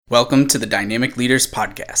Welcome to the Dynamic Leaders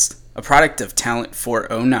Podcast, a product of Talent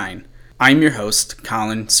 409. I'm your host,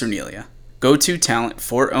 Colin Cernelia. Go to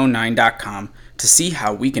talent409.com to see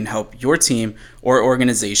how we can help your team or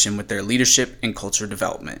organization with their leadership and culture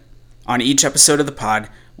development. On each episode of the pod,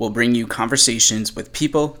 we'll bring you conversations with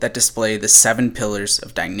people that display the 7 pillars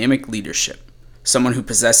of dynamic leadership. Someone who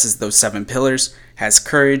possesses those 7 pillars has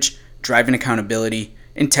courage, drive and accountability,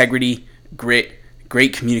 integrity, grit,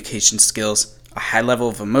 great communication skills, a high level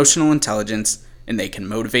of emotional intelligence, and they can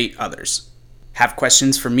motivate others. Have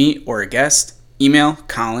questions for me or a guest? Email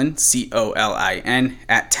Colin, Colin,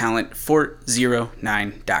 at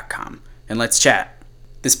talent409.com, and let's chat.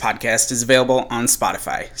 This podcast is available on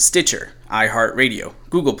Spotify, Stitcher, iHeartRadio,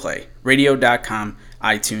 Google Play, Radio.com,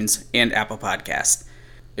 iTunes, and Apple Podcast.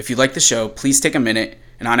 If you like the show, please take a minute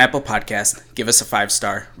and on Apple Podcast, give us a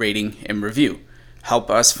 5-star rating and review. Help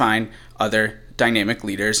us find other dynamic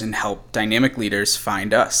leaders and help dynamic leaders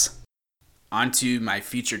find us. On to my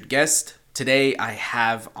featured guest. Today I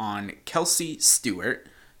have on Kelsey Stewart.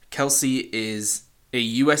 Kelsey is a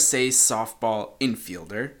USA softball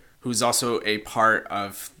infielder who's also a part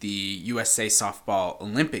of the USA softball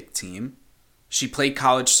Olympic team. She played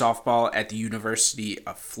college softball at the University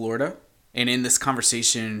of Florida. And in this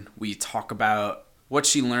conversation, we talk about what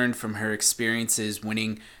she learned from her experiences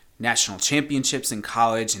winning national championships in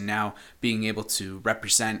college and now being able to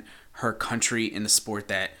represent her country in the sport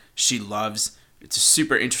that she loves. It's a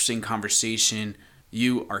super interesting conversation.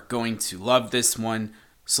 You are going to love this one.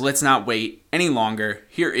 So let's not wait any longer.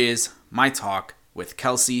 Here is my talk with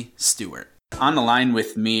Kelsey Stewart. On the line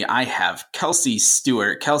with me, I have Kelsey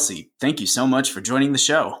Stewart. Kelsey, thank you so much for joining the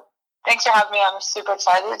show. Thanks for having me. I'm super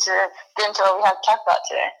excited to get into what we have to talk about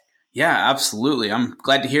today. Yeah, absolutely. I'm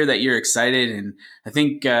glad to hear that you're excited. And I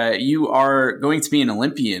think you are going to be an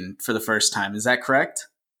Olympian for the first time. Is that correct?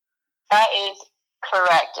 That is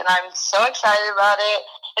correct. And I'm so excited about it.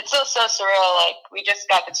 It's so surreal. Like, we just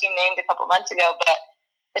got the team named a couple months ago, but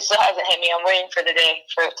it still hasn't hit me. I'm waiting for the day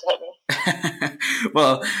for it to hit me.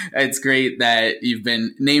 Well, it's great that you've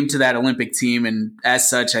been named to that Olympic team. And as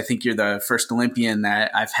such, I think you're the first Olympian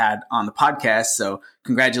that I've had on the podcast. So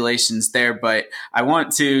congratulations there. But I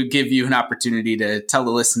want to give you an opportunity to tell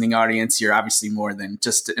the listening audience you're obviously more than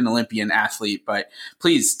just an Olympian athlete. But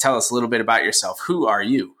please tell us a little bit about yourself. Who are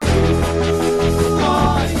you?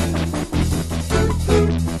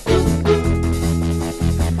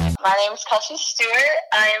 My name is Kelsey Stewart.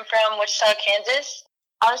 I am from Wichita, Kansas.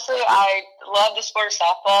 Honestly, I love the sport of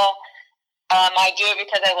softball. I do it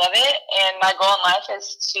because I love it, and my goal in life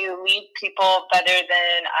is to leave people better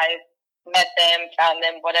than I met them, found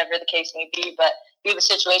them, whatever the case may be, but leave a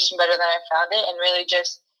situation better than I found it and really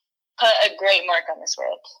just put a great mark on this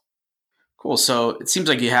world. Cool. So it seems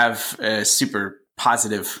like you have a super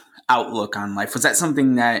positive outlook on life. Was that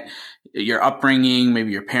something that your upbringing,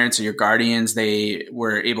 maybe your parents or your guardians, they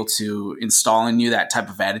were able to install in you, that type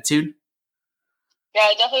of attitude? Yeah,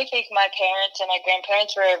 I definitely think my parents and my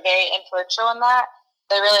grandparents were very influential in that.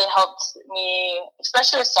 They really helped me,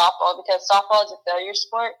 especially with softball, because softball is a failure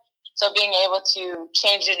sport. So being able to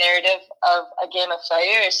change the narrative of a game of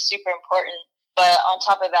failure is super important. But on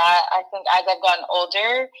top of that, I think as I've gotten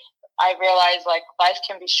older, I realized like life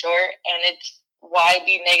can be short, and it's why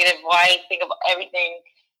be negative? Why think of everything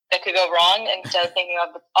that could go wrong instead of thinking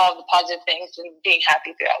of all the positive things and being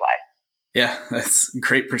happy throughout life? Yeah, that's a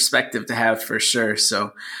great perspective to have for sure.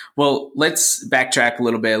 So, well, let's backtrack a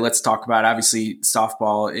little bit. Let's talk about, obviously,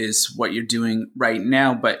 softball is what you're doing right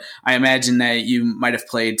now, but I imagine that you might have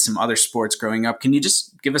played some other sports growing up. Can you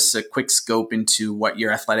just give us a quick scope into what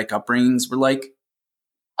your athletic upbringings were like?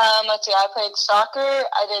 Let's see, I played soccer,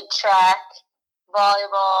 I did track,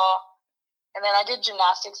 volleyball, and then I did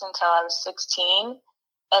gymnastics until I was 16,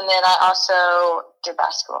 and then I also did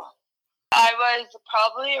basketball. I was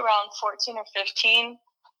probably around 14 or 15,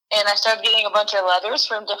 and I started getting a bunch of letters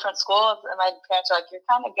from different schools, and my parents were like, you're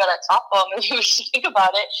kind of good at softball, maybe we should think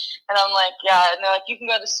about it. And I'm like, yeah, and they're like, you can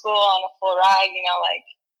go to school on a full ride, like,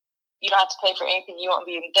 you don't have to pay for anything, you won't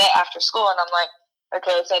be in debt after school. And I'm like,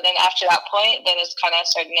 okay, so then after that point, then it's kind of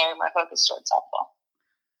started narrowing my focus towards softball.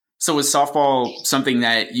 So was softball something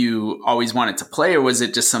that you always wanted to play, or was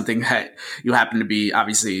it just something that you happened to be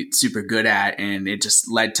obviously super good at and it just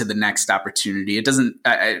led to the next opportunity? It doesn't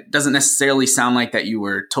necessarily sound like that you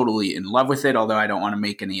were totally in love with it, although I don't want to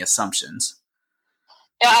make any assumptions.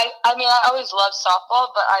 Yeah, I mean, I always loved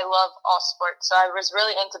softball, but I love all sports. So I was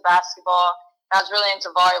really into basketball, and I was really into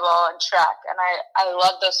volleyball and track, and I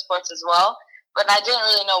love those sports as well. But I didn't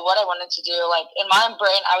really know what I wanted to do. Like, in my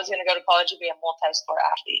brain, I was going to go to college and be a multi-sport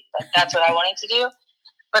athlete. Like, that's what I wanted to do.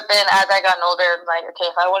 But then as I got older, I'm like, okay,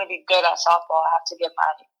 if I want to be good at softball, I have to get my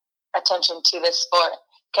attention to this sport,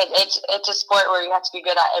 because it's a sport where you have to be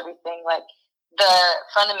good at everything. Like, the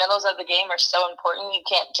fundamentals of the game are so important. You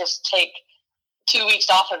can't just take 2 weeks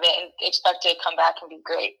off of it and expect it to come back and be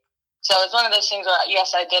great. So it's one of those things where,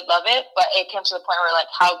 yes, I did love it, but it came to the point where, like,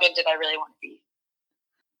 how good did I really want to be?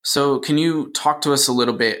 So can you talk to us a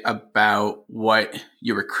little bit about what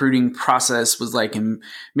your recruiting process was like, and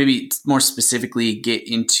maybe more specifically get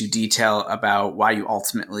into detail about why you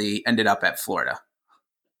ultimately ended up at Florida?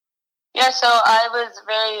 Yeah, so I was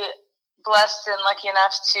very blessed and lucky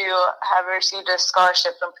enough to have received a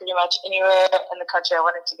scholarship from pretty much anywhere in the country I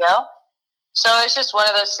wanted to go. So it's just one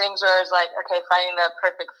of those things where it's like, okay, finding the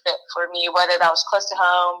perfect fit for me, whether that was close to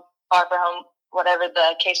home, far from home, whatever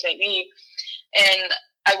the case may be. And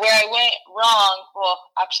where I went wrong, well,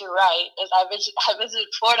 actually right, is I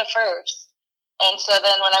visited Florida first. And so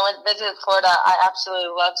then when I visited Florida, I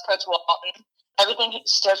absolutely loved Coach Walton. Everything he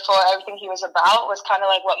stood for, everything he was about was kind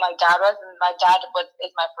of like what my dad was, and my dad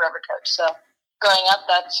is my forever coach. So growing up,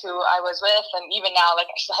 that's who I was with, and even now,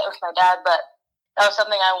 like I said, with my dad. But that was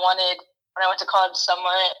something I wanted when I went to college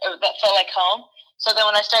somewhere that felt like home. So then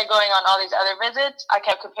when I started going on all these other visits, I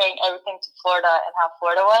kept comparing everything to Florida and how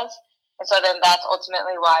Florida was. And so then that's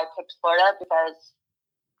ultimately why I picked Florida, because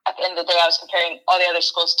at the end of the day, I was comparing all the other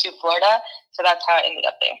schools to Florida. So that's how I ended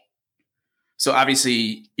up there. So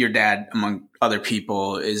obviously your dad, among other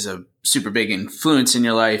people, is a super big influence in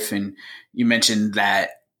your life. And you mentioned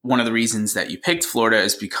that one of the reasons that you picked Florida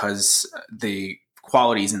is because the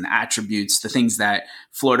qualities and the attributes, the things that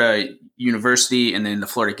Florida University and then the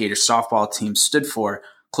Florida Gators softball team stood for,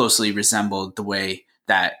 closely resembled the way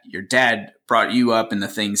that your dad brought you up and the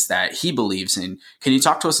things that he believes in. Can you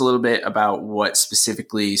talk to us a little bit about what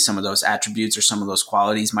specifically some of those attributes or some of those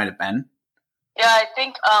qualities might have been? Yeah, I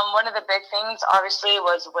think one of the big things, obviously,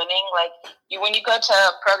 was winning. Like, when you go to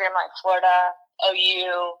a program like Florida,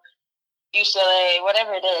 OU, UCLA,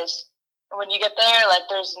 whatever it is, when you get there, like,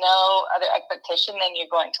 there's no other expectation than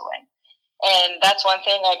you're going to win. And that's one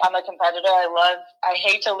thing. Like, I'm a competitor. I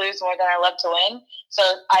hate to lose more than I love to win. So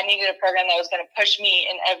I needed a program that was going to push me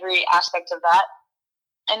in every aspect of that.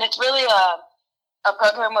 And it's really a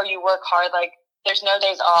program where you work hard. Like, there's no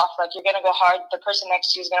days off. Like, you're going to go hard. The person next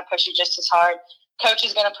to you is going to push you just as hard. Coach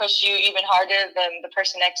is going to push you even harder than the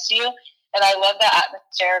person next to you. And I love that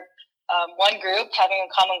atmosphere. One group having a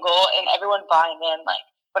common goal and everyone buying in. Like,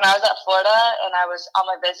 when I was at Florida and I was on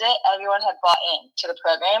my visit, everyone had bought in to the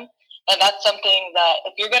program. And that's something that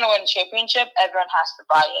if you're going to win a championship, everyone has to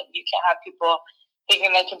buy in. You can't have people thinking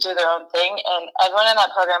they can do their own thing. And everyone in that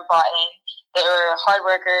program bought in. They were hard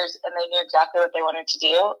workers, and they knew exactly what they wanted to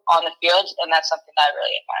do on the field, and that's something that I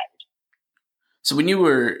really admired. So when you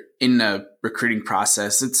were in the recruiting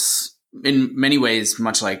process, it's in many ways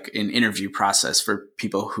much like an interview process for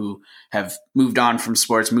people who have moved on from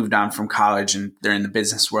sports, moved on from college, and they're in the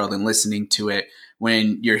business world and listening to it.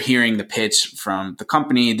 When you're hearing the pitch from the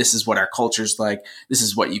company, this is what our culture's like, this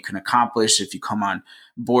is what you can accomplish if you come on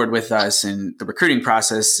board with us in the recruiting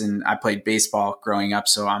process. And I played baseball growing up,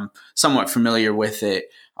 so I'm somewhat familiar with it,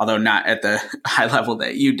 although not at the high level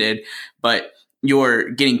that you did. But you're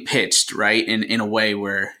getting pitched, right, in a way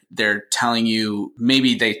where they're telling you,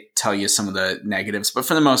 maybe they tell you some of the negatives, but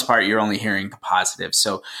for the most part, you're only hearing the positives.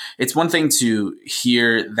 So it's one thing to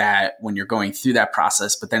hear that when you're going through that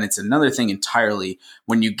process, but then it's another thing entirely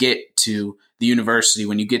when you get to the university,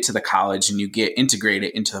 when you get to the college and you get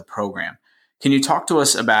integrated into the program. Can you talk to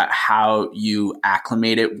us about how you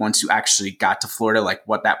acclimated once you actually got to Florida, like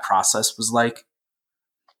what that process was like?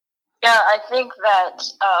 Yeah, I think that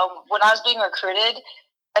when I was being recruited,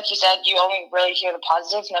 like you said, you only really hear the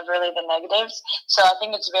positives, never really the negatives. So I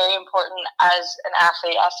think it's very important as an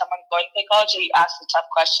athlete, as someone going to college, that you ask the tough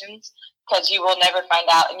questions, because you will never find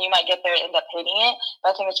out, and you might get there and end up hating it.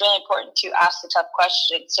 But I think it's really important to ask the tough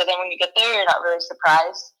questions. So then when you get there, you're not really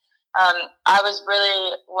surprised. I was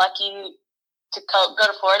really lucky to go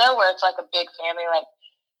to Florida, where it's like a big family. Like,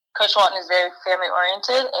 Coach Walton is very family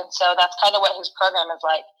oriented, and so that's kind of what his program is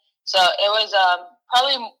like. So it was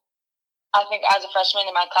probably, I think, as a freshman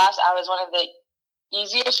in my class, I was one of the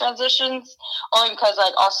easiest transitions, only because,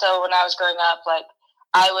 like, also when I was growing up, like,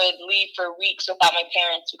 I would leave for weeks without my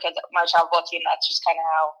parents because my travel ball team, that's just kind of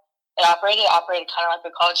how it operated. It operated kind of like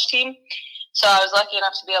a college team. So I was lucky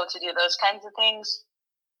enough to be able to do those kinds of things.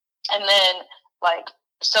 And then, like,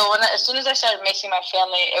 so as soon as I started missing my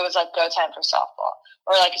family, it was like go time for softball.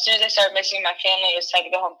 Or, like, as soon as I started missing my family, it was time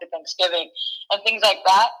to go home for Thanksgiving and things like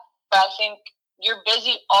that. But I think you're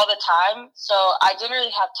busy all the time, so I didn't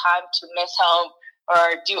really have time to miss home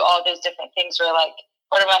or do all those different things where, like,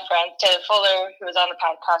 one of my friends, Taylor Fuller, who was on the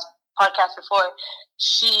podcast before,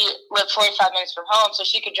 she lived 45 minutes from home, so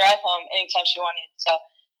she could drive home anytime she wanted. So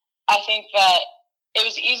I think that it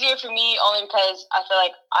was easier for me only because I feel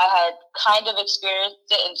like I had kind of experienced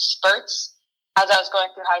it in spurts as I was going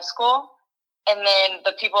through high school. And then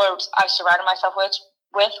the people I surrounded myself with,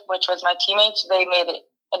 which was my teammates, they made it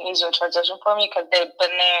an easier transition for me because they've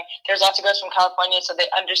been there. There's lots of girls from California, so they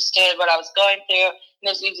understood what I was going through, and it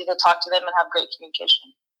was easy to talk to them and have great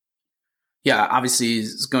communication. Yeah, obviously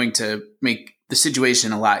it's going to make the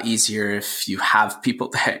situation a lot easier if you have people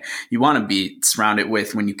that you want to be surrounded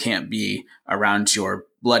with when you can't be around your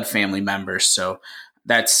blood family members. So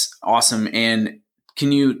that's awesome. And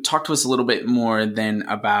can you talk to us a little bit more then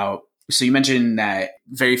about, so you mentioned that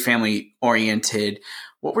very family oriented.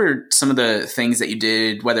 What were some of the things that you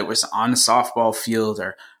did, whether it was on the softball field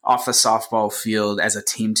or off the softball field as a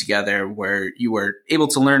team together, where you were able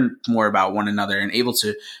to learn more about one another and able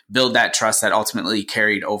to build that trust that ultimately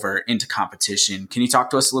carried over into competition? Can you talk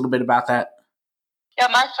to us a little bit about that? Yeah,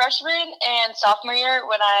 my freshman and sophomore year,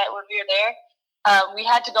 when we were there, we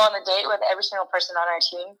had to go on a date with every single person on our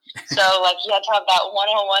team. So, like, you had to have that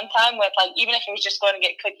one-on-one time with, like, even if it was just going to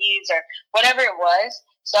get cookies or whatever it was.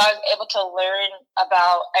 So I was able to learn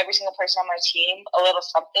about every single person on my team, a little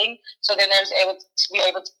something. So then I was able to be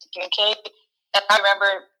able to communicate. And I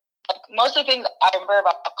remember, like, most of the things I remember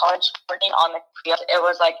about college working on the field, it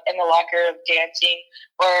was like in the locker room dancing,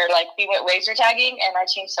 or like we went laser tagging, and our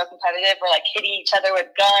team's so competitive. We're like hitting each other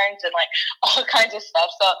with guns and like all kinds of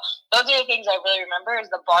stuff. So those are the things I really remember,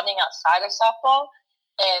 is the bonding outside of softball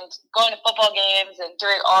and going to football games and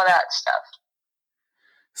doing all that stuff.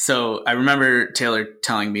 So I remember Taylor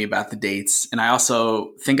telling me about the dates, and I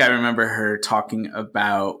also think I remember her talking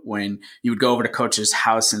about when you would go over to Coach's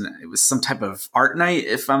house and it was some type of art night,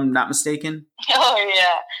 if I'm not mistaken. Oh,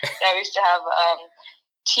 yeah. Yeah, we used to have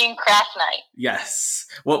team craft night. Yes.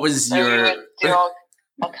 What was so your... we would do all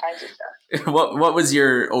kinds of stuff. What was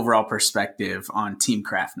your overall perspective on team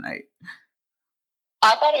craft night?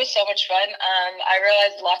 I thought it was so much fun. I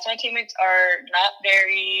realized lots of my teammates are not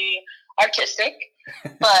very artistic.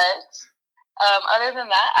 But other than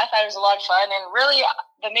that, I thought it was a lot of fun. And really,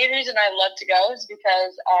 the main reason I love to go is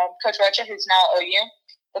because Coach Rocha, who's now at OU,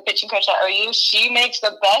 the pitching coach at OU, she makes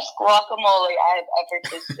the best guacamole I've ever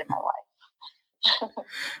tasted in my life.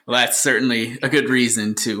 Well, that's certainly a good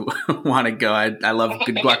reason to want to go. I love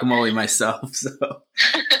good guacamole myself. So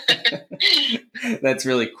that's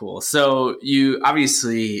really cool. So you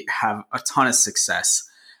obviously have a ton of success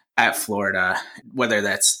at Florida, whether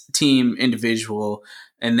that's team, individual,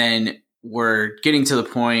 and then we're getting to the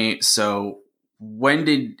point. So when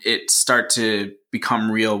did it start to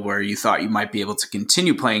become real where you thought you might be able to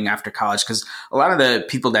continue playing after college? Because a lot of the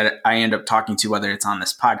people that I end up talking to, whether it's on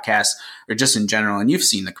this podcast or just in general, and you've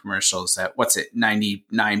seen the commercials, that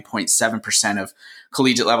 99.7% of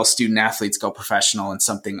collegiate level student athletes go professional in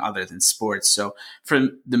something other than sports. So for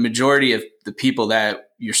the majority of the people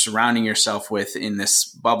that you're surrounding yourself with in this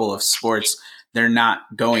bubble of sports, they're not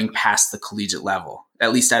going past the collegiate level,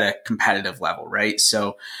 at least at a competitive level, right?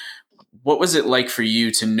 So what was it like for you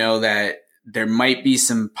to know that there might be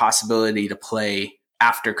some possibility to play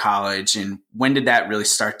after college, and when did that really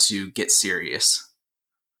start to get serious?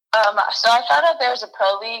 So I found out there was a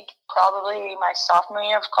pro league probably my sophomore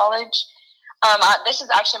year of college. This is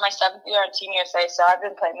actually my 7th year on Team USA, so I've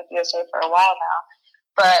been playing with USA for a while now.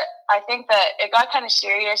 But I think that it got kind of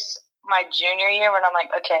serious my junior year when I'm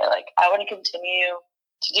like, okay, like I want to continue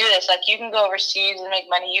to do this. Like, you can go overseas and make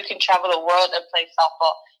money. You can travel the world and play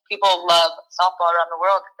softball. People love softball around the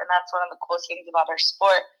world, and that's one of the coolest things about our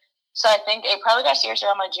sport. So I think it probably got serious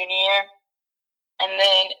around my junior year. And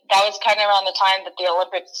then that was kind of around the time that the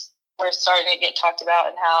Olympics were starting to get talked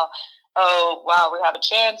about, and how, oh, wow, we have a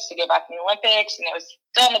chance to get back in the Olympics. And it was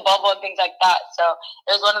still in the bubble and things like that. So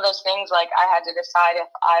it was one of those things, like, I had to decide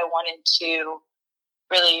if I wanted to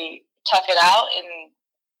really tough it out and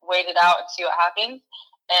wait it out and see what happens.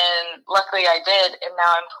 And luckily I did. And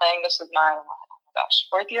now I'm playing. This with my,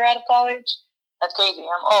 4th year out of college. That's crazy.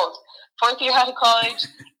 I'm old. 4th year out of college.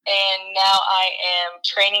 And now I am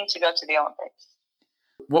training to go to the Olympics.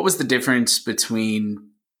 What was the difference between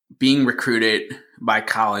being recruited by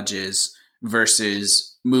colleges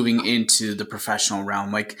versus moving into the professional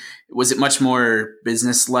realm? Like, was it much more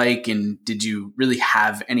business-like, and did you really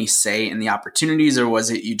have any say in the opportunities, or was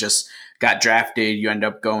it you just got drafted, you end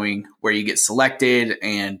up going where you get selected,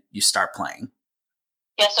 and you start playing?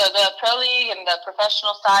 Yeah, so the pro league and the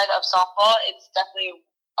professional side of softball, it's definitely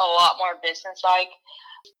a lot more business-like.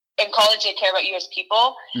 In college, they care about you as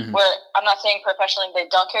people, where I'm not saying professionally they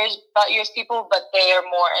don't care about you as people, but they are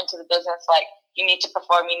more into the business, like, you need to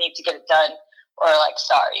perform, you need to get it done, or like,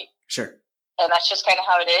 sorry. Sure. And that's just kind of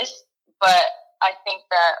how it is. But I think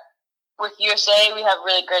that with USA, we have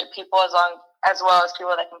really great people as well as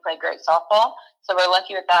people that can play great softball. So we're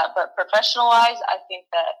lucky with that. But professional-wise, I think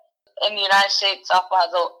that in the United States, softball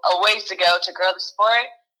has a ways to go to grow the sport,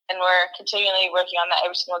 and we're continually working on that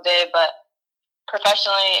every single day. But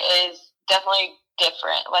professionally is definitely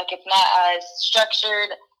different. Like, it's not as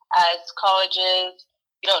structured as colleges.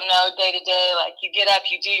 You don't know day to day. Like, you get up,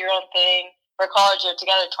 you do your own thing. For college, you're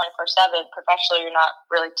together 24/7. Professionally, you're not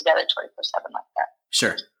really together 24/7 like that.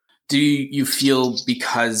 Sure. Do you feel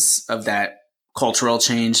because of that cultural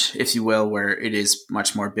change, if you will, where it is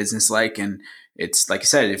much more business-like, and it's like you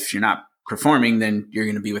said, if you're not performing, then you're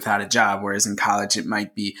going to be without a job, whereas in college it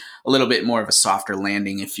might be a little bit more of a softer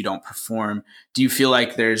landing if you don't perform. Do you feel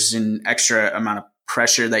like there's an extra amount of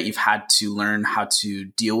pressure that you've had to learn how to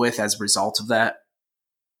deal with as a result of that?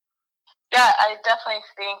 Yeah, I definitely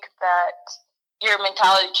think that your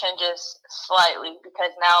mentality changes slightly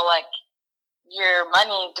because now, like, your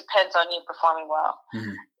money depends on you performing well.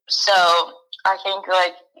 Mm-hmm. So I think,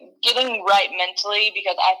 like, getting right mentally,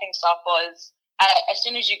 because I think softball is, as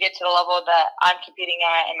soon as you get to the level that I'm competing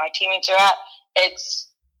at and my teammates are at, it's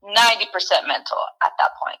 90% mental at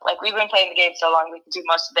that point. Like, we've been playing the game so long, we can do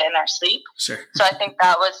most of it in our sleep. Sure. So I think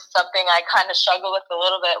that was something I kind of struggled with a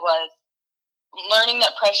little bit, was learning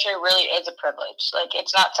that pressure really is a privilege. Like,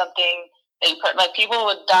 it's not something that you put, like, people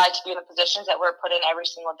would die to be in the positions that we're put in every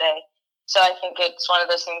single day. So I think it's one of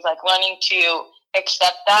those things, like, learning to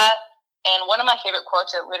accept that. And one of my favorite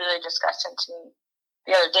quotes that literally just got sent to me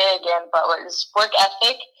the other day again, but was, work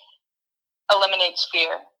ethic eliminates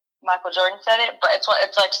fear. Michael Jordan said it, but it's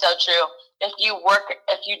like so true. If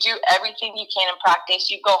you do everything you can in practice,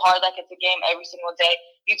 you go hard like it's a game every single day,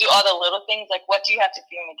 you do all the little things, like, what do you have to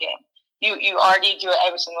do in the game? You already do it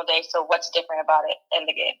every single day, so what's different about it in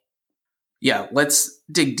the game? Yeah, let's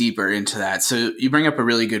dig deeper into that. So you bring up a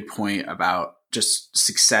really good point about just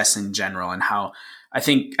success in general, and how I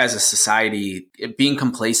think as a society, being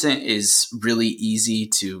complacent is really easy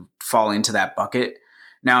to fall into that bucket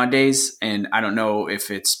nowadays. And I don't know if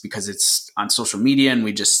it's because it's on social media and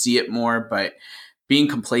we just see it more, but being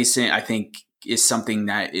complacent, I think, is something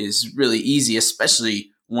that is really easy,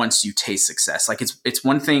 especially once you taste success. Like, it's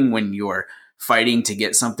one thing when you're fighting to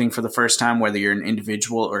get something for the first time, whether you're an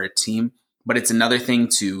individual or a team, but it's another thing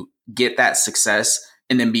to get that success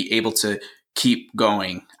and then be able to keep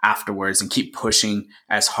going afterwards and keep pushing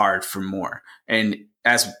as hard for more. And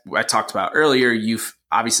as I talked about earlier, you've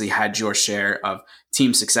obviously had your share of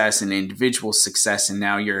team success and individual success, and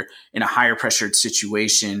now you're in a higher pressured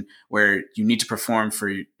situation where you need to perform for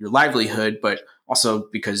your livelihood, but also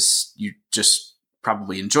because you just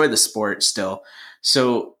probably enjoy the sport still.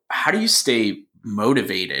 So how do you stay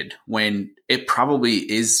motivated when it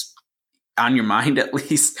probably is on your mind, at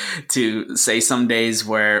least, to say some days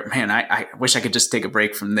where, man, I wish I could just take a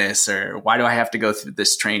break from this, or why do I have to go through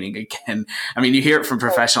this training again? I mean, you hear it from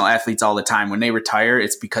professional athletes all the time. When they retire,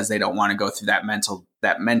 it's because they don't want to go through that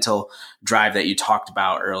mental drive that you talked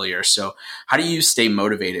about earlier. So how do you stay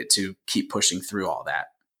motivated to keep pushing through all that?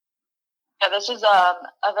 Yeah, this is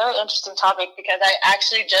a very interesting topic, because I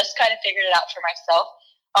actually just kind of figured it out for myself.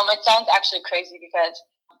 It sounds actually crazy, because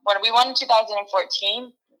when we won in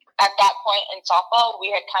 2014, at that point in softball,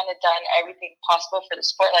 we had kind of done everything possible for the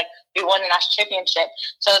sport. Like, we won a national championship.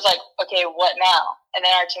 So it was like, okay, what now? And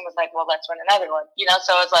then our team was like, well, let's win another one.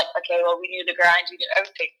 So it was like, okay, well, we knew the grind, we knew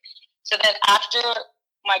everything. So then after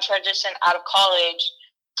my transition out of college,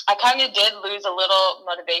 I kind of did lose a little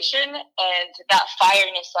motivation and that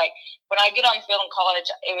fireness. Like, when I get on the field in college,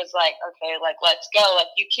 it was like, okay, like, let's go.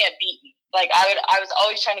 Like, you can't beat me. Like, I was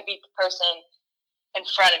always trying to beat the person in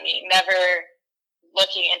front of me, never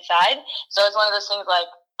looking inside. So it's one of those things, like,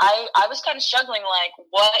 I was kind of struggling, like,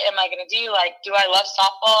 what am I going to do? Like, do I love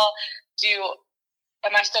softball?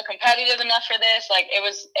 Am I still competitive enough for this? Like, it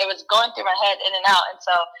was going through my head in and out. And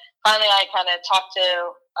so finally I kind of talked to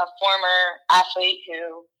a former athlete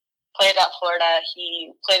who played at Florida.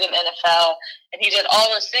 He played in the NFL and he did all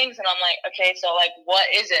those things. And I'm like, okay, so, like, what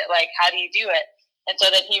is it? Like, how do you do it? And so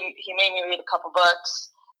then he made me read a couple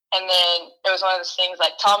books. And then it was one of those things,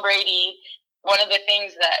 like, Tom Brady, one of the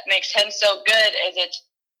things that makes him so good is it's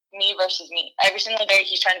me versus me. Every single day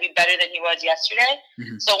he's trying to be better than he was yesterday.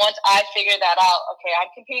 Mm-hmm. So once I figured that out, okay,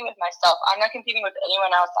 I'm competing with myself. I'm not competing with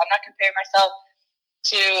anyone else. I'm not comparing myself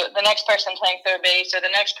to the next person playing third base or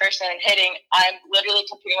the next person hitting. I'm literally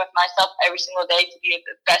competing with myself every single day to be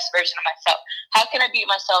the best version of myself. How can I beat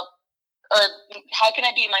myself, or how can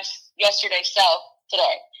I beat my yesterday self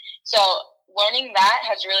today? So learning that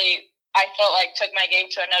has really, I felt like, took my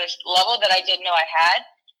game to another level that I didn't know I had.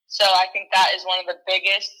 So I think that is one of the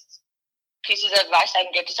biggest pieces of advice I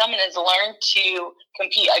can give to someone is learn to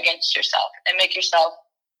compete against yourself and make yourself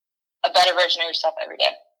a better version of yourself every day.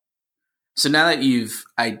 So now that you've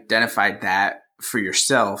identified that for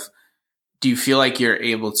yourself, do you feel like you're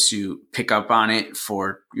able to pick up on it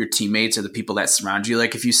for your teammates or the people that surround you?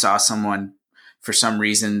 Like if you saw someone for some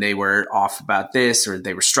reason they were off about this or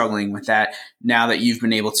they were struggling with that, now that you've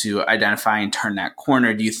been able to identify and turn that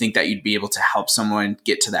corner, do you think that you'd be able to help someone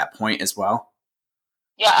get to that point as well?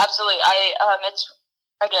 Yeah, absolutely. It's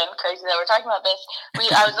again crazy that we're talking about this.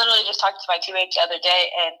 I was literally just talking to my teammates the other day,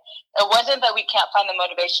 and it wasn't that we can't find the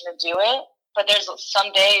motivation to do it, but there's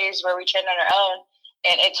some days where we train on our own,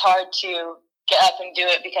 and it's hard to get up and do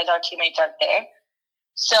it because our teammates aren't there.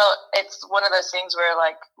 So it's one of those things where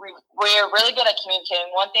like we're really good at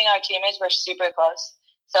communicating. One thing our team is, we're super close.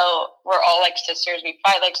 So we're all like sisters. We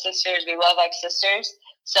fight like sisters. We love like sisters.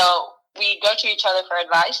 So we go to each other for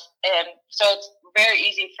advice, and so it's very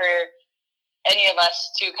easy for any of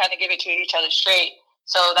us to kind of give it to each other straight.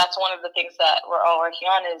 So that's one of the things that we're all working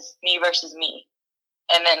on is me versus me.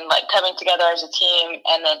 And then like coming together as a team,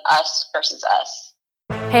 and then us versus us.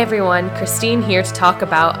 Hey everyone, Christine here to talk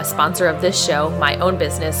about a sponsor of this show, my own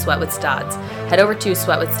business, Sweat with Stodds. Head over to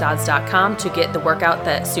sweatwithstodds.com to get the workout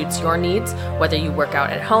that suits your needs, whether you work out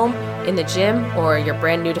at home, in the gym, or you're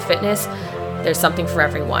brand new to fitness. There's something for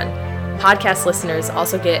everyone. Podcast listeners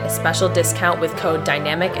also get a special discount with code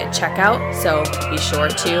DYNAMIC at checkout, so be sure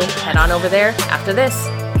to head on over there after this.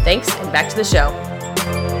 Thanks, and back to the show.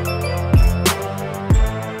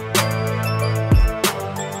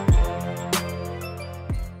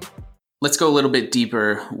 Let's go a little bit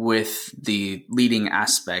deeper with the leading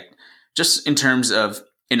aspect, just in terms of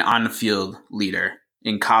an on-the-field leader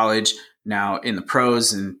in college, now in the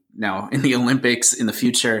pros, and now in the Olympics in the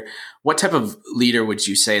future. What type of leader would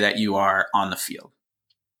you say that you are on the field?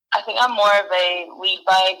 I think I'm more of a lead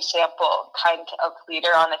by example kind of leader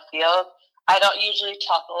on the field. I don't usually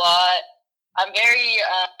talk a lot. I'm very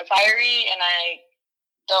fiery, and I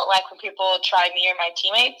don't like when people try me or my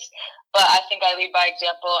teammates. But I think I lead by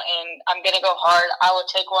example, and I'm going to go hard. I will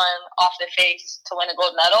take one off the face to win a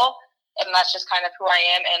gold medal, and that's just kind of who I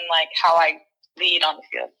am and like how I lead on the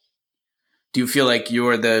field. Do you feel like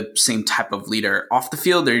you're the same type of leader off the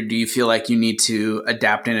field, or do you feel like you need to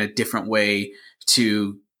adapt in a different way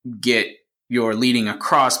to get your leading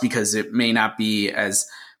across because it may not be as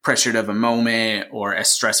pressured of a moment or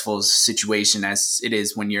as stressful a situation as it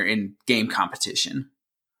is when you're in game competition?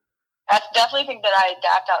 I definitely think that I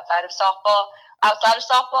adapt outside of softball. Outside of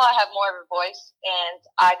softball, I have more of a voice, and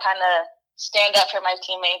I kind of stand up for my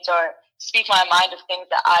teammates or speak my mind of things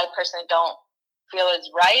that I personally don't feel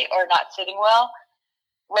is right or not sitting well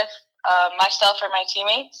with myself or my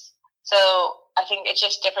teammates. So I think it's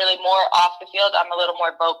just differently more off the field. I'm a little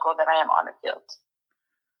more vocal than I am on the field.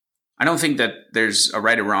 I don't think that there's a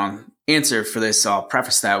right or wrong answer for this. So I'll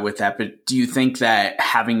preface that with that. But do you think that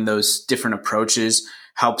having those different approaches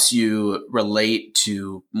helps you relate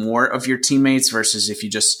to more of your teammates versus if you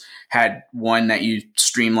just had one that you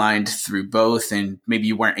streamlined through both and maybe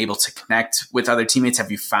you weren't able to connect with other teammates?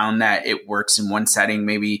 Have you found that it works in one setting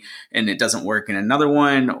maybe and it doesn't work in another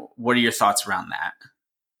one? What are your thoughts around that?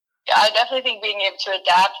 Yeah, I definitely think being able to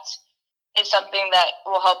adapt is something that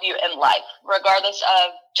will help you in life, regardless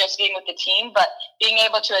of just being with the team. But being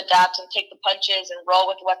able to adapt and take the punches and roll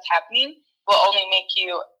with what's happening will only make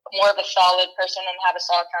you more of a solid person and have a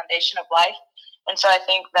solid foundation of life. And so I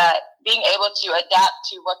think that being able to adapt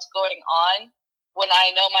to what's going on when I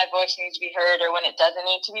know my voice needs to be heard or when it doesn't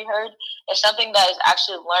need to be heard is something that is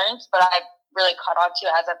actually learned, but I've really caught on to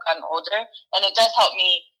as I've gotten older. And it does help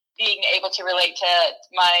me being able to relate to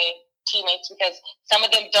my teammates because some of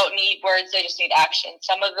them don't need words, they just need action.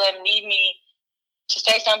 Some of them need me to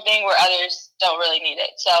say something where others don't really need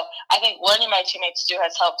it. So I think learning my teammates too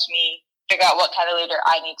has helped me figure out what kind of leader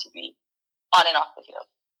I need to be on and off the field.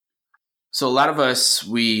 So a lot of us,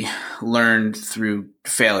 we learned through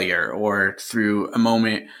failure or through a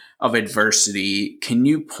moment of adversity. Can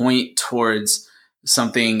you point towards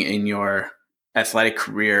something in your athletic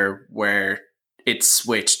career where it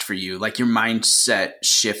switched for you? Like your mindset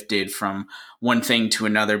shifted from one thing to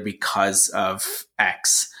another because of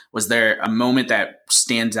X. Was there a moment that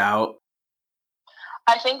stands out?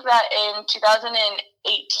 I think that in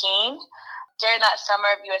 2018, during that summer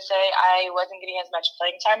of USA, I wasn't getting as much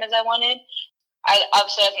playing time as I wanted.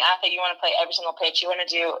 Obviously, as an athlete, you want to play every single pitch. You want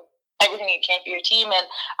to do everything you can for your team, and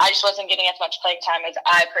I just wasn't getting as much playing time as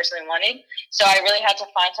I personally wanted. So I really had to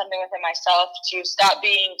find something within myself to stop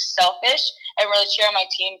being selfish and really cheer on my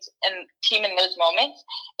team in those moments.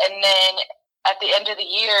 And then at the end of the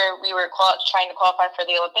year, we were trying to qualify for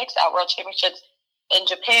the Olympics at World Championships in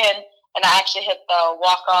Japan, and I actually hit the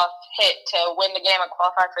walk-off hit to win the game and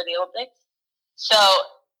qualify for the Olympics. So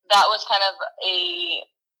that was kind of a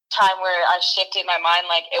time where I shifted my mind.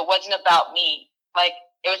 Like, it wasn't about me. Like,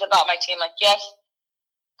 it was about my team. Like, yes,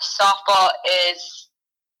 softball is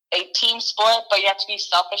a team sport, but you have to be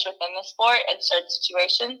selfish within the sport in certain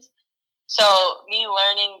situations. So me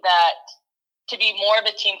learning that to be more of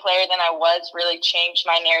a team player than I was really changed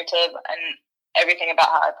my narrative and everything about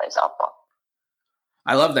how I play softball.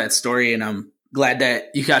 I love that story, and I'm glad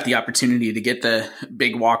that you got the opportunity to get the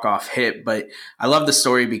big walk-off hit. But I love the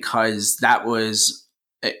story because that was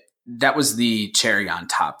the cherry on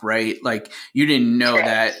top, right? Like, you didn't know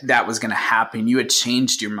that was going to happen. You had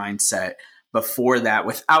changed your mindset before that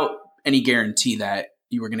without any guarantee that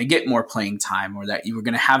you were going to get more playing time or that you were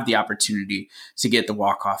going to have the opportunity to get the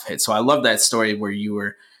walk-off hit. So I love that story where you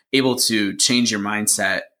were able to change your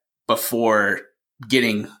mindset before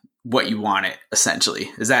getting what you wanted,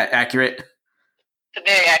 essentially. Is that accurate?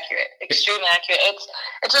 Very accurate, extremely accurate.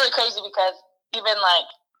 It's really crazy because even like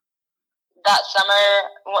that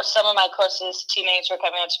summer, some of my closest teammates were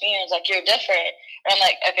coming up to me and was like, "You're different." And I'm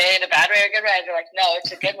like, "Okay, in a bad way or a good way?" They're like, "No,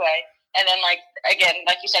 it's a good way." And then, like, again,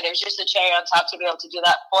 like you said, it was just a cherry on top to be able to do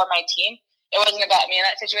that for my team. It wasn't about me in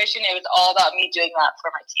that situation. It was all about me doing that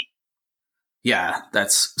for my team. Yeah,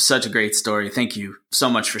 that's such a great story. Thank you so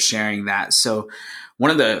much for sharing that. So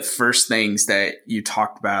one of the first things that you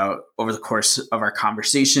talked about over the course of our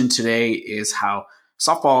conversation today is how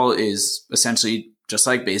softball is essentially, just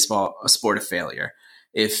like baseball, a sport of failure.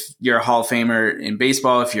 If you're a Hall of Famer in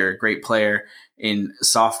baseball, if you're a great player in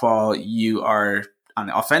softball, you are, on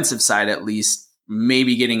the offensive side at least,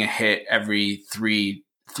 maybe getting a hit every three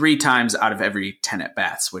times out of every 10 at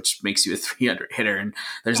bats, which makes you a 300 hitter. And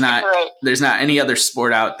there's not any other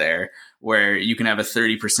sport out there where you can have a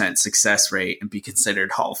 30% success rate and be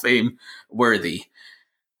considered Hall of Fame worthy.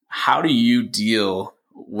 How do you deal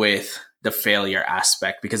with the failure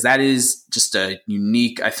aspect? Because that is just a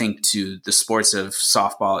unique, I think, to the sports of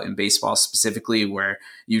softball and baseball specifically, where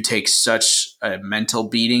you take such a mental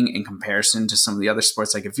beating in comparison to some of the other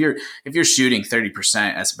sports. Like if you're shooting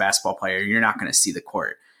 30% as a basketball player, you're not going to see the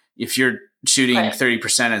court. If you're shooting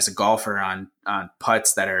 30% as a golfer on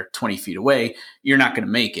putts that are 20 feet away, you're not going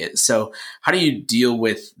to make it. So how do you deal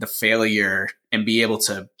with the failure and be able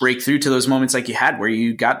to break through to those moments like you had where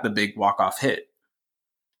you got the big walk-off hit?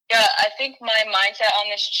 Yeah, I think my mindset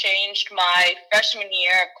on this changed my freshman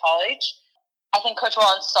year of college. I think Coach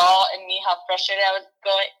Wallen saw in me how frustrated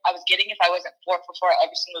I was getting if I wasn't 4 for 4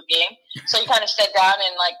 every single game. So he kind of sat down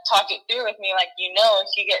and like talked it through with me, like,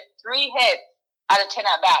 if you get 3 hits out of 10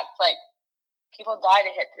 at bats, like, people die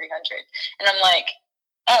to hit 300. And I'm like,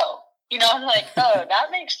 I'm like,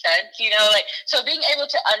 that makes sense, like, so being able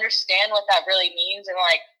to understand what that really means and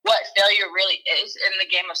like what failure really is in the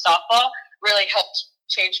game of softball really helped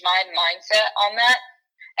change my mindset on that.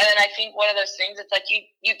 And then I think one of those things, it's like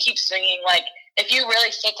you keep swinging. Like, if you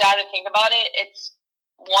really sit down and think about it, it's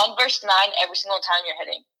 1 versus 9 every single time you're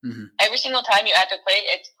hitting. Mm-hmm. Every single time you at the plate,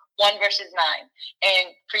 it's 1 versus 9.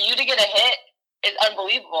 And for you to get a hit is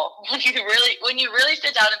unbelievable. When you really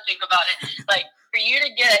sit down and think about it, like, for you to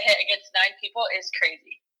get a hit against 9 people is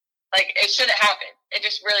crazy. Like, it shouldn't happen. It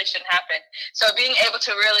just really shouldn't happen. So being able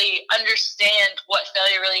to really understand what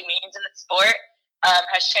failure really means in the sport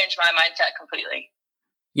has changed my mindset completely.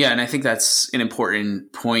 Yeah, and I think that's an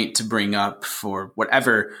important point to bring up for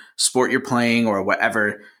whatever sport you're playing or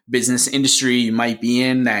whatever business industry you might be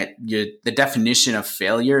in, that the definition of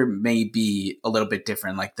failure may be a little bit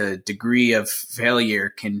different. Like, the degree of failure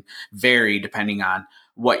can vary depending on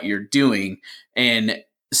what you're doing. And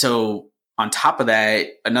so on top of that,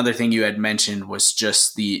 another thing you had mentioned was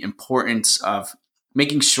just the importance of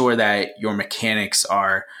making sure that your mechanics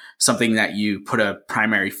are something that you put a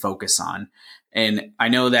primary focus on. And I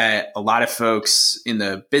know that a lot of folks in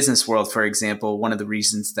the business world, for example, one of the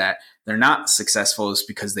reasons that they're not successful is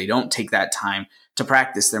because they don't take that time to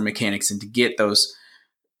practice their mechanics and to get those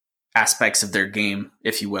aspects of their game,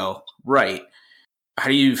 if you will, right. How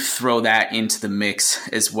do you throw that into the mix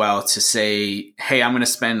as well to say, hey, I'm going to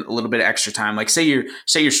spend a little bit of extra time? Like, say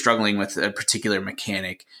you're struggling with a particular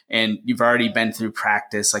mechanic and you've already been through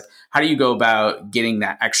practice. Like, how do you go about getting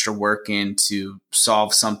that extra work in to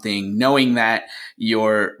solve something, knowing that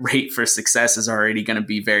your rate for success is already going to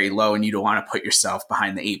be very low and you don't want to put yourself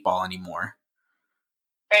behind the 8 ball anymore?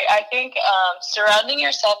 Right. I think surrounding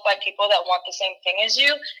yourself by people that want the same thing as you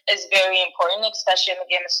is very important, especially in the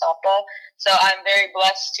game of softball. So I'm very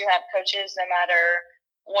blessed to have coaches, no matter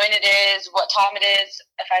when it is, what time it is.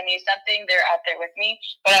 If I need something, they're out there with me.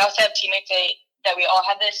 But I also have teammates that we all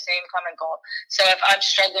have the same common goal. So if I'm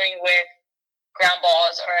struggling with ground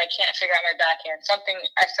balls, or I can't figure out my backhand. Something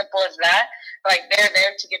as simple as that. Like, they're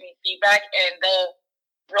there to give me feedback, and they'll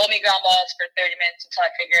roll me ground balls for 30 minutes until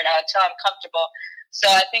I figure it out, until I'm comfortable. So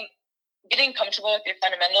I think getting comfortable with your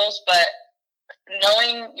fundamentals, but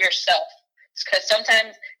knowing yourself. Because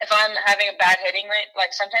sometimes if I'm having a bad hitting rate,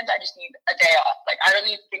 like, sometimes I just need a day off. Like, I don't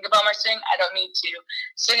need to think about my swing. I don't need to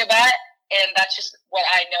swing a bat, and that's just what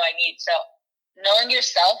I know I need. So knowing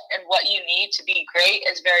yourself and what you need to be great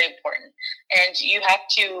is very important. And you have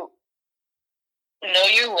to know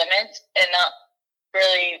your limits and not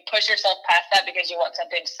really push yourself past that because you want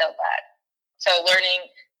something so bad. So learning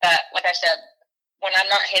that, like I said, when I'm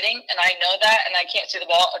not hitting and I know that and I can't see the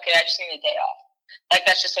ball, okay, I just need a day off. Like,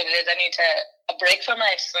 that's just what it is. I need a break from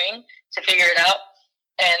my swing to figure it out.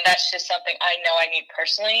 And that's just something I know I need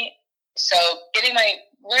personally. So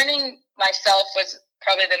learning myself was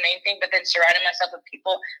probably the main thing, but then surrounding myself with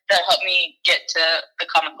people that help me get to the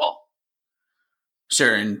common goal.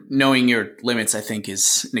 Sure. And knowing your limits, I think,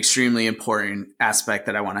 is an extremely important aspect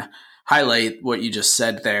that I want to highlight what you just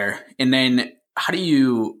said there. And then how do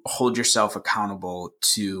you hold yourself accountable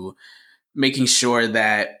to making sure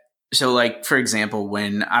that, so like, for example,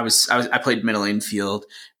 when I played middle infield,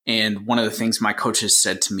 and one of the things my coaches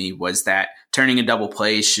said to me was that turning a double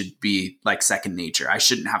play should be like second nature. I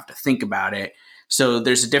shouldn't have to think about it. So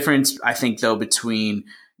there's a difference, I think, though, between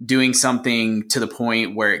doing something to the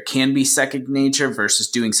point where it can be second nature versus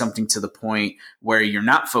doing something to the point where you're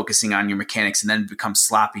not focusing on your mechanics and then it becomes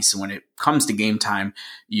sloppy. So when it comes to game time,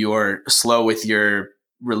 you're slow with your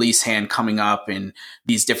release hand coming up and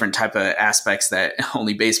these different type of aspects that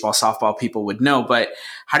only baseball, softball people would know. But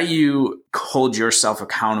how do you hold yourself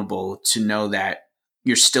accountable to know that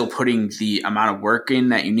you're still putting the amount of work in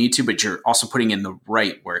that you need to, but you're also putting in the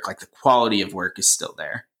right work, like the quality of work is still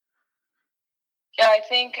there? Yeah, I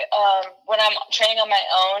think when I'm training on my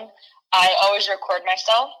own, I always record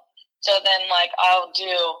myself. So then, like, I'll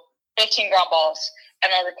do 15 ground balls,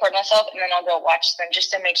 and I'll record myself, and then I'll go watch them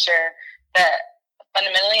just to make sure that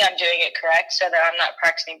fundamentally I'm doing it correct so that I'm not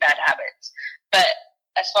practicing bad habits. But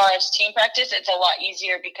as far as team practice, it's a lot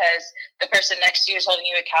easier because the person next to you is holding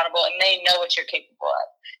you accountable, and they know what you're capable of.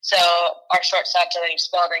 So our shortstop, Delaney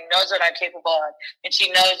Spalding, knows what I'm capable of, and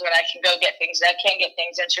she knows when I can go get things, that I can't get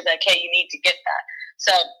things, and she'll be like, hey, you need to get that.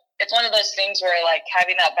 So it's one of those things where, like,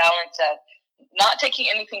 having that balance of not taking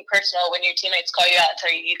anything personal when your teammates call you out and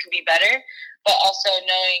tell you you can be better, but also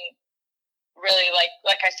knowing really,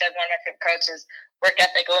 like I said, one of my favorite quotes is, work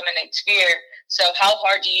ethic eliminates fear. So how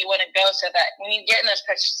hard do you want to go so that when you get in those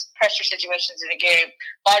pressure situations in a game,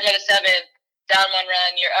 5 out of 7, down 1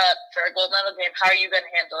 run, you're up for a gold medal game, how are you going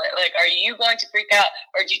to handle it? Like, are you going to freak out,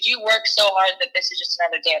 or did you work so hard that this is just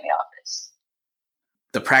another day in the office?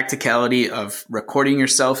 The practicality of recording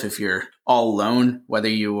yourself if you're all alone, whether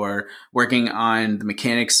you are working on the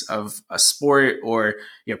mechanics of a sport or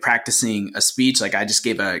you're practicing a speech. Like, I just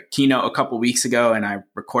gave a keynote a couple weeks ago and I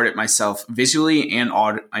recorded myself visually and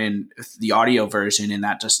the audio version. And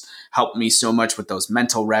that just helped me so much with those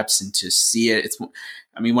mental reps and to see it.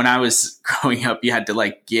 When I was growing up, you had to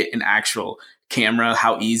like get an actual camera.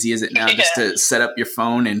 How easy is it now just to set up your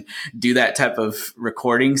phone and do that type of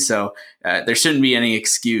recording? So there shouldn't be any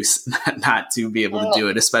excuse not to be able to do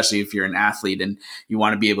it, especially if you're an athlete and you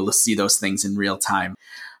want to be able to see those things in real time.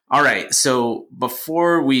 All right. So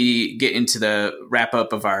before we get into the wrap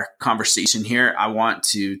up of our conversation here, I want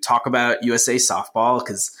to talk about USA softball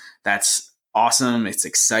because that's awesome. It's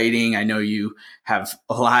exciting. I know you have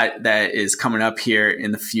a lot that is coming up here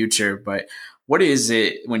in the future, but what is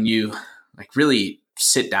it when you like really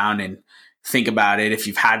sit down and think about it, if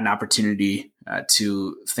you've had an opportunity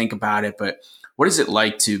to think about it, but what is it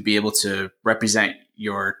like to be able to represent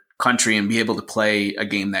your country and be able to play a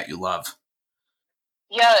game that you love?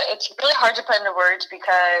 Yeah, it's really hard to put into words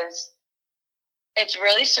because it's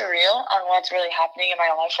really surreal on what's really happening in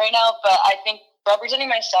my life right now. But I think representing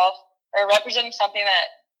myself or representing something that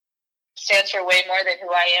stands for way more than who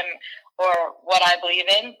I am or what I believe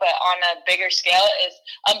in, but on a bigger scale is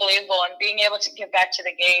unbelievable. And being able to give back to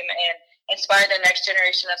the game and inspire the next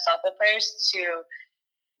generation of softball players to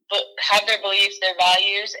have their beliefs, their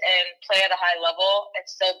values, and play at a high level and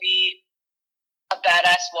still be a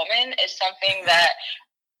badass woman is something that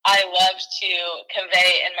I love to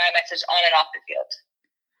convey in my message on and off the field.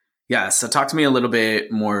 Yeah, so talk to me a little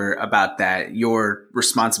bit more about that, your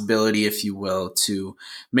responsibility, if you will, to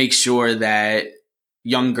make sure that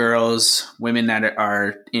young girls, women that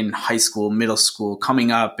are in high school, middle school,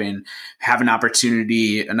 coming up and have an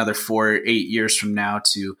opportunity another 4 or 8 years from now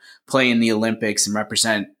to play in the Olympics and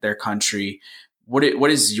represent their country. What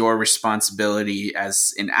is your responsibility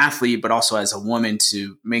as an athlete, but also as a woman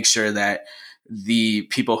to make sure that the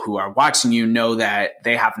people who are watching you know that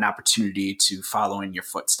they have an opportunity to follow in your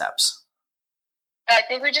footsteps? I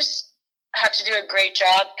think we just have to do a great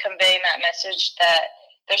job conveying that message that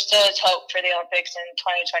there still is hope for the Olympics in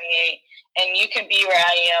 2028, and you can be where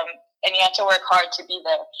I am, and you have to work hard to be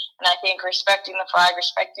there. And I think respecting the flag,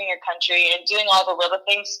 respecting your country, and doing all the little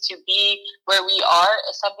things to be where we are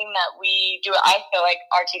is something that we do. I feel like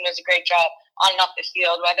our team does a great job on and off the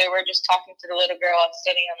field, whether we're just talking to the little girl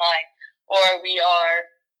standing in line or we are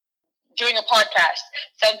doing a podcast,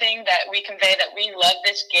 something that we convey that we love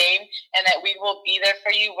this game and that we will be there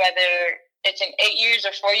for you, whether it's in 8 years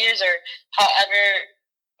or 4 years or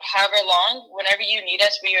however long. Whenever you need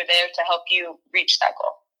us, we are there to help you reach that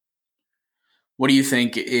goal. What do you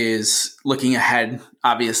think is, looking ahead,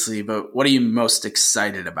 obviously, but what are you most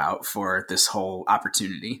excited about for this whole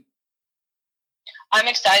opportunity? I'm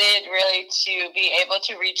excited really to be able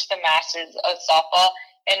to reach the masses of softball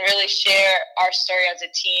and really share our story as a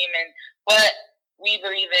team and what we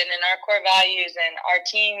believe in and our core values and our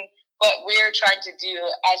team, what we're trying to do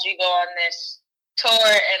as we go on this tour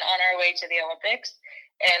and on our way to the Olympics.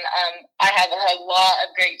 And I have a lot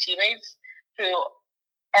of great teammates who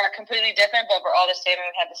are completely different, but we're all the same and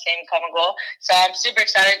we have the same common goal. So I'm super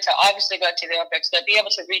excited to obviously go to the Olympics, but be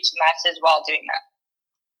able to reach the masses while doing that.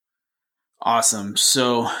 Awesome.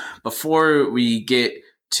 So before we get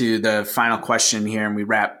to the final question here and we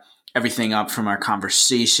wrap everything up from our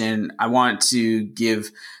conversation, I want to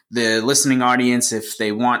give the listening audience, if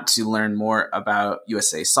they want to learn more about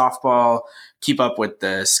USA Softball, keep up with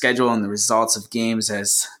the schedule and the results of games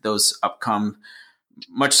as those upcome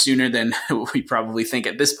much sooner than we probably think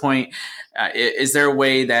at this point. Is there a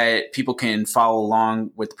way that people can follow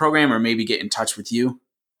along with the program or maybe get in touch with you?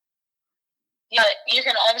 Yeah, you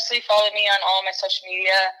can obviously follow me on all my social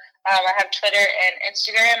media. I have Twitter and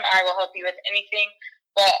Instagram. I will help you with anything.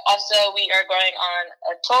 But also we are going on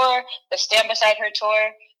a tour, the Stand Beside Her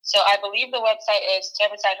tour. So I believe the website is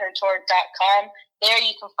standbesidehertour.com. There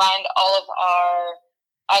you can find all of our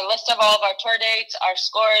list of all of our tour dates, our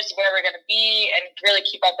scores, where we're going to be, and really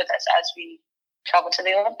keep up with us as we travel to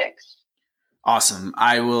the Olympics. Awesome.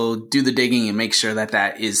 I will do the digging and make sure that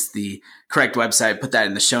that is the correct website. Put that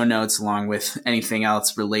in the show notes along with anything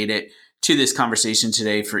else related to this conversation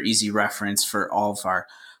today for easy reference for all of our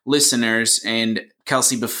listeners. And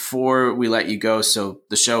Kelsey, before we let you go, so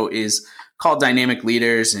the show is called Dynamic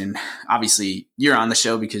Leaders, and obviously you're on the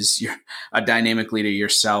show because you're a dynamic leader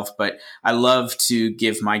yourself, but I love to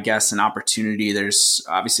give my guests an opportunity. There's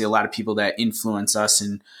obviously a lot of people that influence us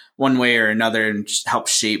in one way or another and help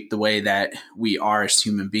shape the way that we are as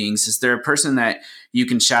human beings. Is there a person that you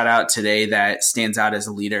can shout out today that stands out as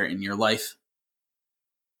a leader in your life?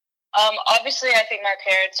 Obviously, I think my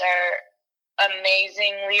parents are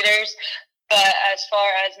amazing leaders. But as far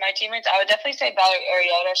as my teammates, I would definitely say Valerie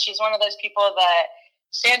Arrieta. She's one of those people that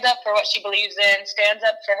stands up for what she believes in, stands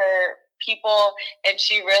up for her people, and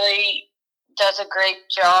she really does a great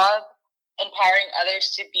job empowering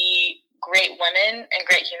others to be great women and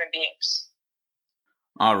great human beings.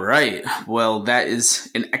 All right. Well, that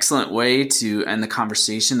is an excellent way to end the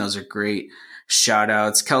conversation. Those are great shout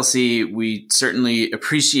outs. Kelsey, we certainly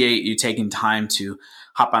appreciate you taking time to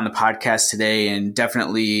hop on the podcast today. And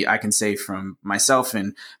definitely I can say from myself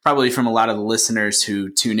and probably from a lot of the listeners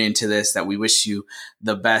who tune into this that we wish you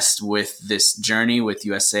the best with this journey with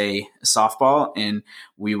USA Softball. And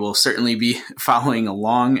we will certainly be following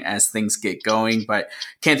along as things get going, but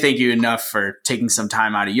can't thank you enough for taking some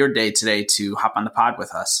time out of your day today to hop on the pod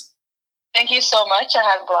with us. Thank you so much. I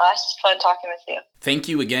had a blast. Fun talking with you. Thank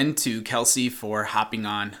you again to Kelsey for hopping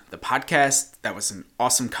on the podcast. That was an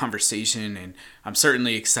awesome conversation, and I'm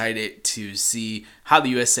certainly excited to see how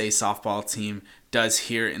the USA softball team does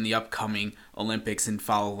here in the upcoming Olympics and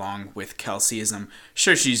follow along with Kelsey, as I'm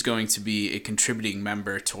sure she's going to be a contributing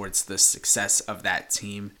member towards the success of that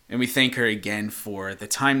team. And we thank her again for the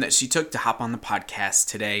time that she took to hop on the podcast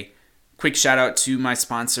today. Quick shout out to my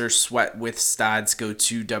sponsor, Sweat with Stods. Go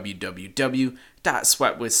to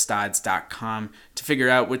www.sweatwithstods.com to figure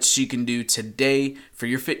out what she can do today for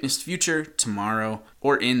your fitness future, tomorrow,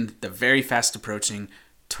 or in the very fast approaching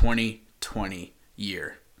 2020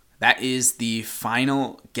 year. That is the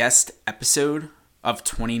final guest episode of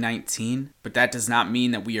 2019, but that does not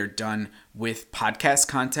mean that we are done with podcast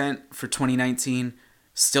content for 2019.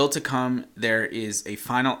 Still to come, there is a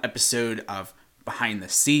final episode of Behind the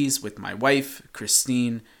Seas with my wife,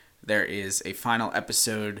 Christine. There is a final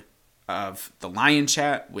episode of The Lion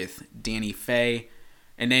Chat with Danny Fay.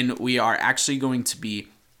 And then we are actually going to be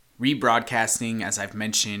rebroadcasting, as I've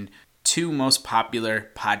mentioned, two most popular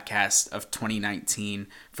podcasts of 2019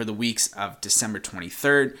 for the weeks of December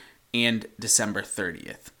 23rd and December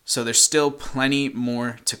 30th. So there's still plenty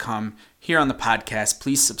more to come here on the podcast.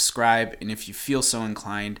 Please subscribe, and if you feel so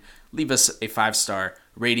inclined, leave us a 5-star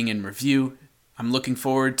rating and review. I'm looking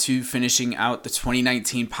forward to finishing out the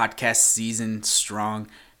 2019 podcast season strong,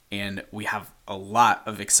 and we have a lot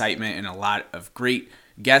of excitement and a lot of great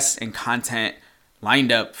guests and content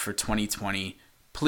lined up for 2020.